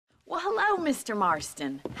Well, hello, Mr.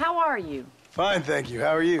 Marston. How are you? Fine, thank you.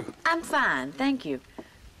 How are you? I'm fine, thank you.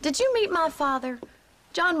 Did you meet my father?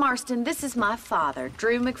 John Marston, this is my father,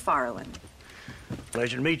 Drew McFarland.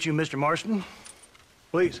 Pleasure to meet you, Mr. Marston.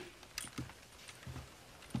 Please.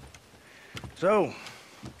 So,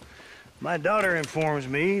 my daughter informs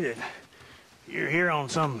me that you're here on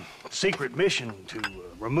some secret mission to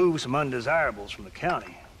remove some undesirables from the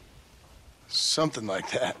county. Something like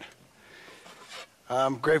that.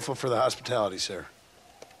 I'm grateful for the hospitality, sir.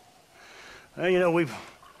 Well, you know, we've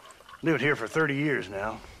lived here for 30 years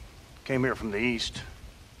now. Came here from the east.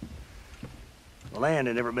 The land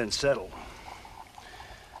had never been settled.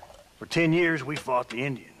 For 10 years, we fought the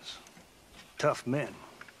Indians. Tough men.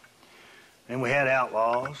 And we had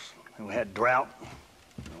outlaws, and we had drought,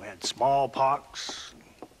 and we had smallpox,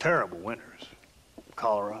 terrible winters,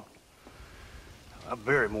 cholera. I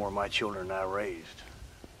buried more of my children than I raised.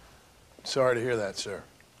 Sorry to hear that, sir.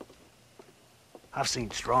 I've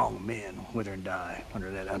seen strong men wither and die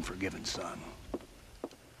under that unforgiving sun.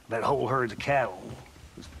 That whole herds of cattle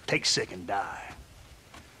take sick and die.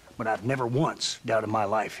 But I've never once doubted my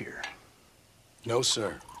life here. No,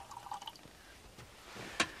 sir.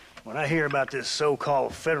 When I hear about this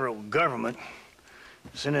so-called federal government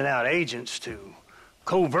sending out agents to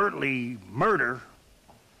covertly murder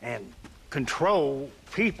and control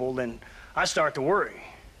people, then I start to worry.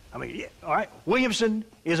 I mean, yeah, all right, Williamson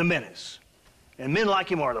is a menace, and men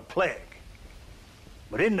like him are the plague.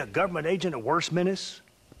 But isn't a government agent a worse menace?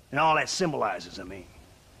 And all that symbolizes, I mean.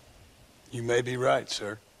 You may be right,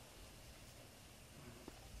 sir.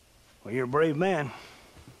 Well, you're a brave man.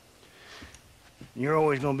 You're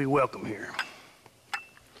always gonna be welcome here.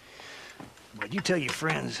 But you tell your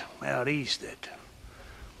friends out east that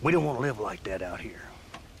we don't want to live like that out here.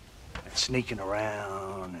 Sneaking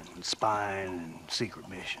around and spying and secret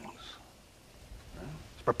missions.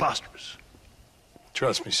 It's preposterous.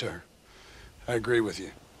 Trust me, sir. I agree with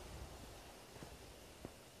you.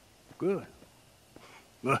 Good.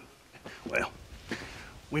 Good. Well,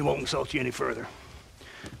 we won't insult you any further.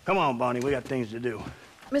 Come on, Bonnie, we got things to do.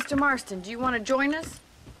 Mr. Marston, do you want to join us?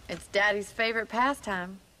 It's Daddy's favorite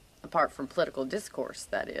pastime. Apart from political discourse,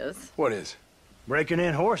 that is. What is? Breaking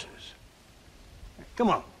in horses. Come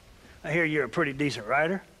on. I hear you're a pretty decent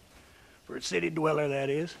rider. For a city dweller, that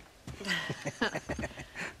is.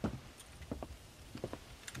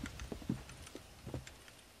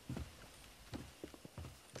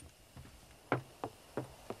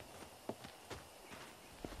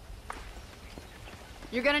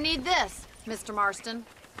 You're gonna need this, Mr. Marston.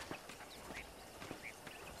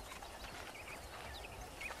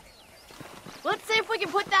 Let's see if we can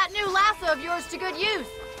put that new lasso of yours to good use.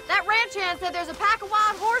 That ranch hand said there's a pack of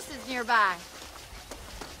wild horses nearby.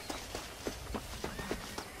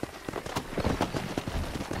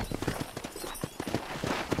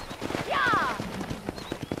 Yeah!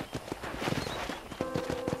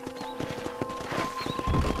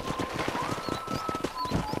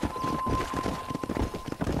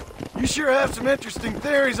 You sure have some interesting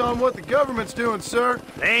theories on what the government's doing, sir.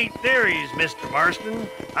 They ain't theories, Mr. Marston.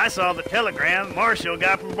 I saw the telegram Marshall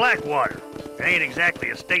got from Blackwater. It ain't exactly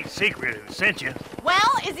a state secret who sent you.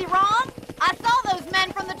 Well, is he wrong? I saw those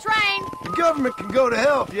men from the train. The government can go to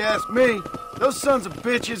hell if you ask me. Those sons of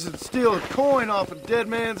bitches would steal a coin off a dead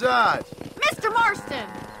man's eyes. Mr. Marston!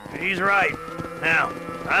 He's right. Now,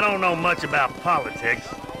 I don't know much about politics.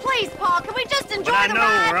 Please, Paul, can we just enjoy But I the know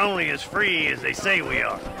ride? we're only as free as they say we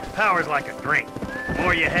are. Power's like a drink. The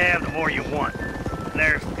more you have, the more you want. And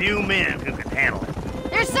there's few men who can handle it.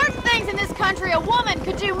 There's certain things in this country a woman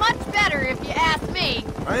could do much better, if you ask me.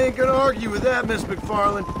 I ain't gonna argue with that, Miss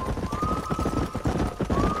McFarland.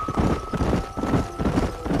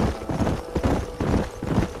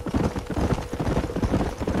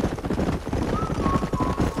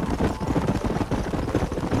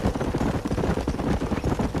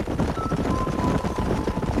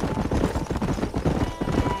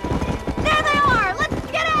 There they are!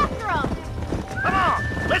 Let's get after them! Come on,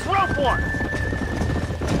 let's rope one!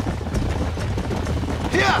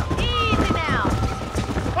 Yeah! Easy now.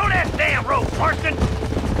 Throw that damn rope, Marston!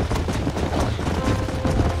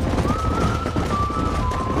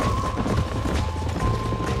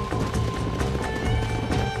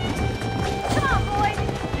 Come on,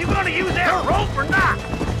 boys. You gonna use that rope or not?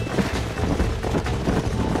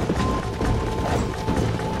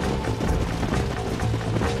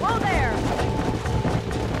 Whoa there.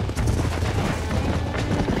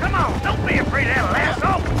 Come on, don't be afraid of that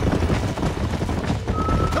lasso!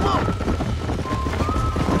 Come on!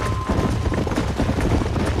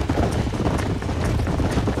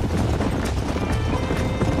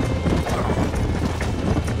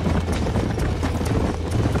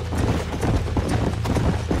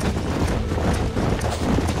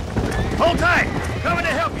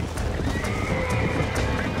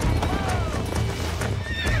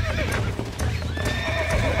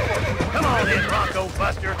 on then, Bronco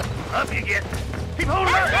Buster. Up you get. Keep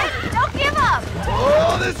holding up. That's it! Don't give up!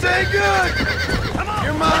 Oh, this ain't good! Come on.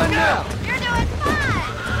 You're mine now. You're doing fine!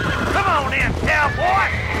 Come on in, cowboy.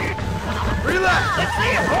 Relax. Let's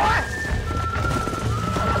see it, boy.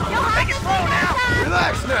 You'll have Take to it slow now.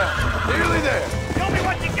 Relax now. Nearly there. Show me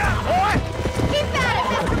what you got, boy. Keep at it,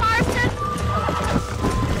 Mr. Marston!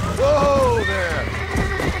 Whoa there.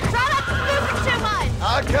 Try not to move it too much!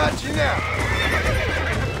 I got you now.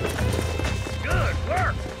 Good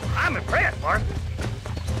work. I'm impressed, Mark.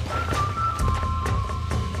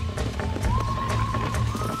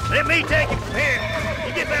 Let me take it from here.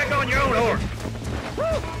 You get back on your own horse. Whew.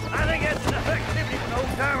 I think that's enough activity for an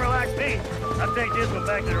old-timer like me. I'll take this one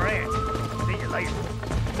back to the ranch. See you later.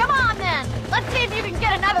 Come on, then! Let's see if you can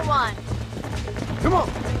get another one! Come on.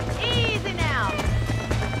 Easy now!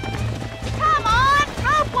 Come on!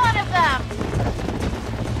 Rope one of them!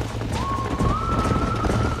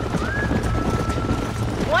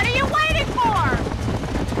 What are you waiting for?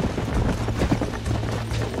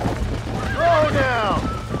 Slow now.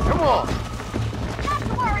 Come on. Not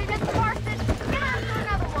to worry, Mr. Marston. Get after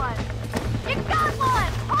another one. You got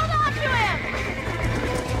one! Hold on to him!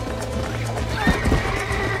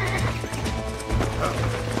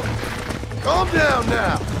 Calm down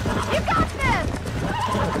now. You got this!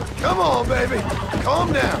 Come on, baby.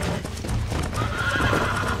 Calm down.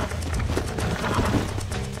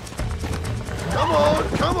 Come on,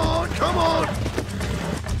 come on, come on.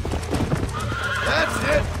 That's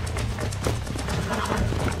it.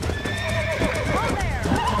 Hold there!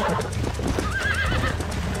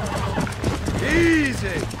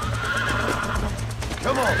 Easy.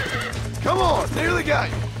 Come on. Come on. Nearly got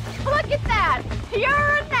you. Look at that!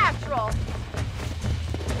 You're a natural!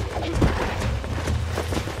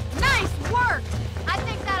 Nice work! I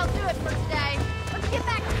think that'll do it for today. Let's get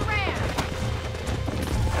back to the ranch.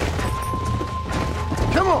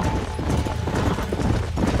 Come on.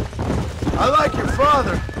 I like your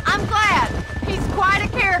father. I'm glad. He's quite a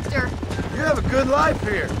character. You have a good life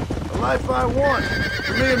here. A life I want.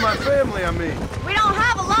 For me and my family, I mean. We don't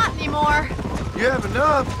have a lot anymore. You have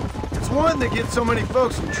enough. It's one that gets so many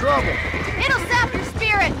folks in trouble. It'll sap your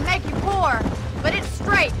spirit and make you poor. But it's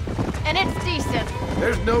straight, and it's decent.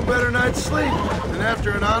 There's no better night's sleep than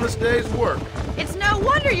after an honest day's work. It's no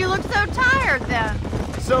wonder you look so tired, then.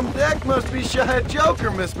 Some deck must be shy at Joker,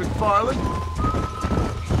 Miss McFarland.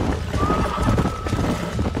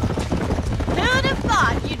 Who'd have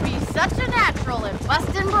thought you'd be such a natural at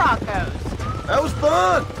busting Broncos? That was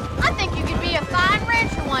fun. I think you could be a fine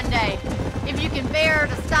rancher one day, if you can bear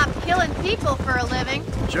to stop killing people for a living.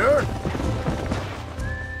 Sure.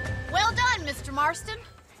 Well done, Mr. Marston.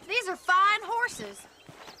 These are fine horses.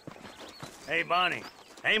 Hey, Bonnie.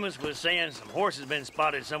 Amos was saying some horses been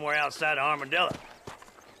spotted somewhere outside of Armadillo.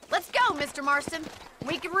 Let's go, Mr. Marston.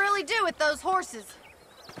 We can really do with those horses.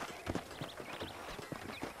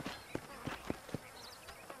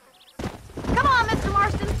 Come on, Mr.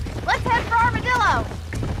 Marston. Let's head for Armadillo.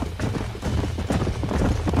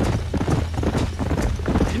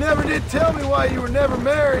 You never did tell me why you were never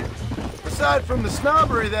married. Aside from the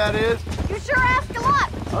snobbery, that is. You sure ask a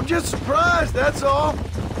lot. I'm just surprised, that's all.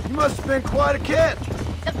 You must have been quite a catch.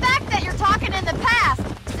 The fact that you're talking in the past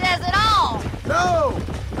says it all. No,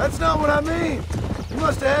 that's not what I mean. You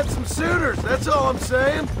must have had some suitors, that's all I'm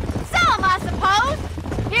saying. Some, I suppose.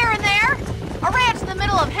 Here and there. A ranch in the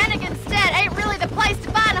middle of Hennigan's Stead ain't really the place to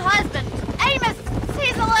find a husband. Amos,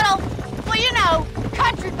 he's a little, well, you know,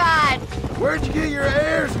 countrified. Where'd you get your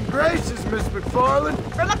airs and graces, Miss McFarland?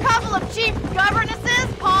 From a couple of cheap governesses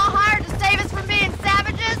Pa hired to save us from being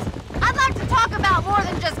savages. I'd like to talk about more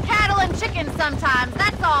than just cattle and chickens sometimes,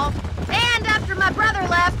 that's all. And after my brother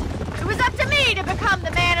left, it was up to me to become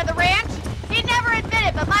the man of the ranch. He'd never admit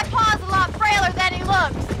it, but my pa's a lot frailer than he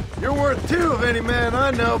looks. You're worth two of any man I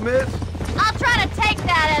know, miss. I'll try to take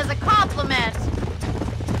that as a compliment.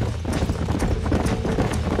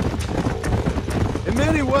 In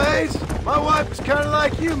many ways, my wife is kind of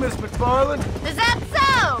like you, Miss McFarland. Is that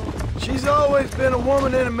so? She's always been a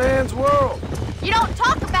woman in a man's world. You don't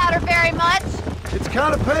talk about her very much. It's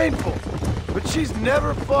kind of painful, but she's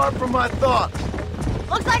never far from my thoughts.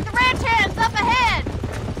 Looks like the ranch hand's up ahead.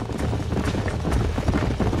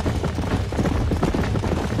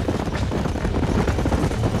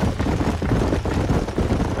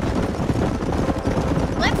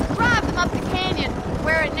 Let's drive them up the canyon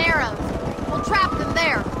where it narrows. We'll trap them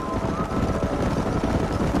there.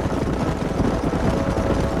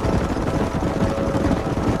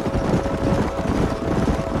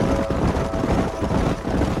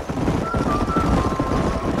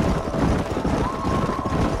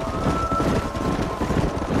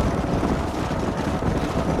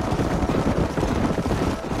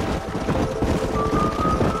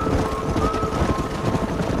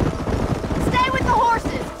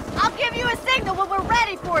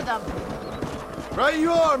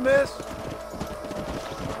 car, miss.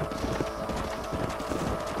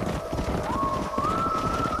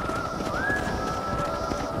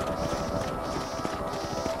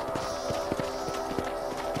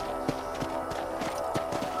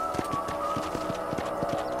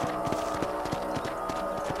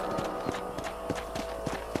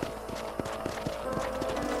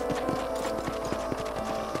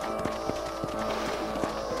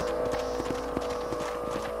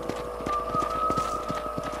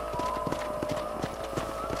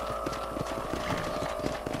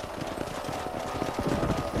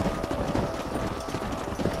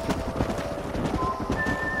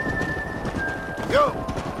 Go!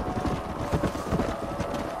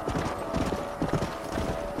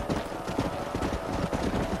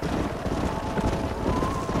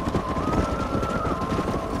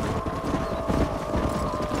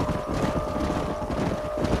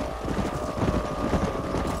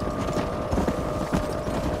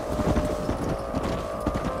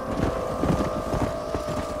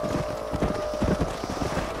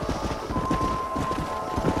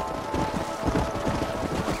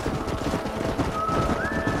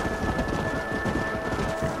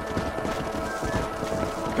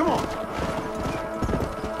 Come on!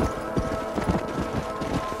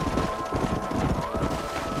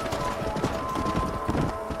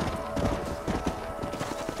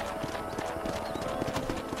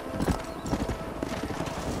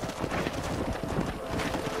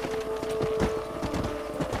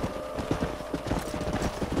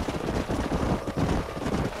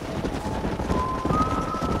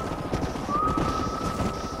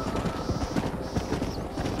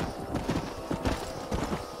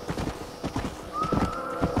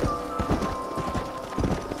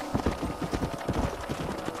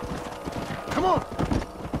 Come on!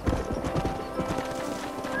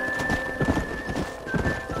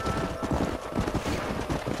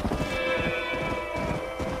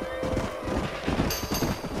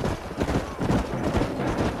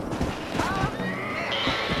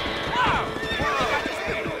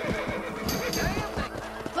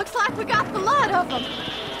 Looks like we got the lot of them.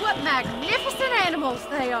 What magnificent animals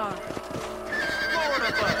they are.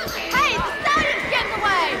 Hey, the stallion's getting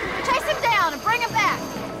away! Chase him down and bring him back!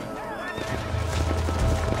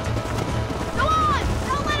 Go on!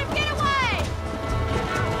 Don't let him get away!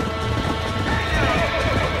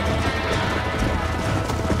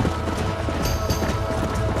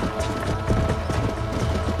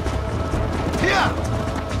 Here!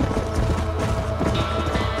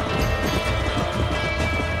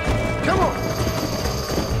 Come on!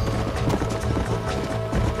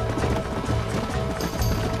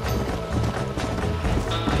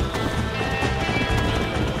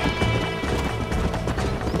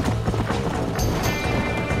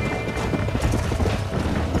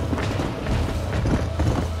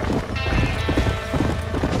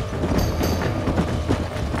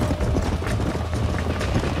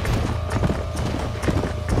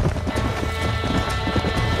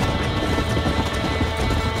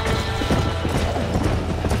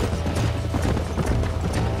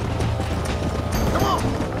 Come on!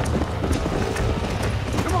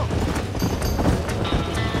 Come on!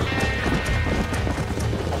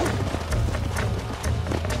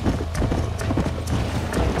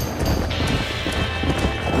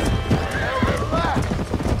 Now relax.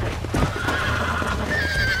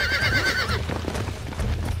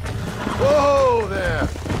 Whoa there!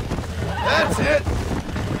 That's it!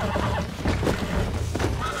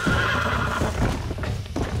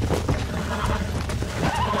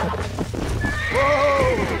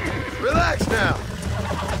 Whoa! Relax now.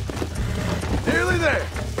 Nearly there.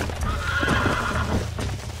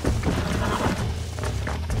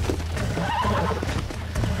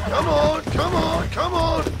 Come on, come on, come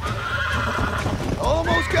on.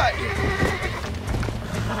 Almost got you.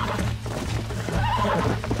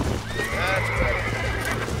 That's better.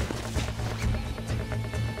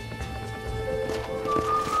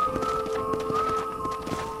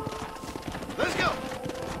 Let's go.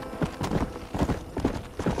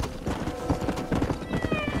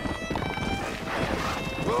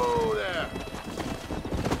 Whoa there.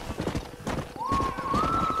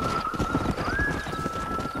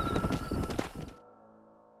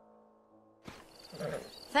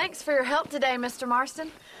 Thanks for your help today, Mr.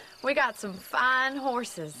 Marston. We got some fine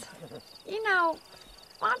horses. You know,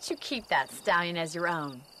 why don't you keep that stallion as your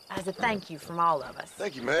own, as a thank you from all of us?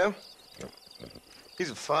 Thank you, ma'am.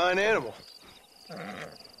 He's a fine animal.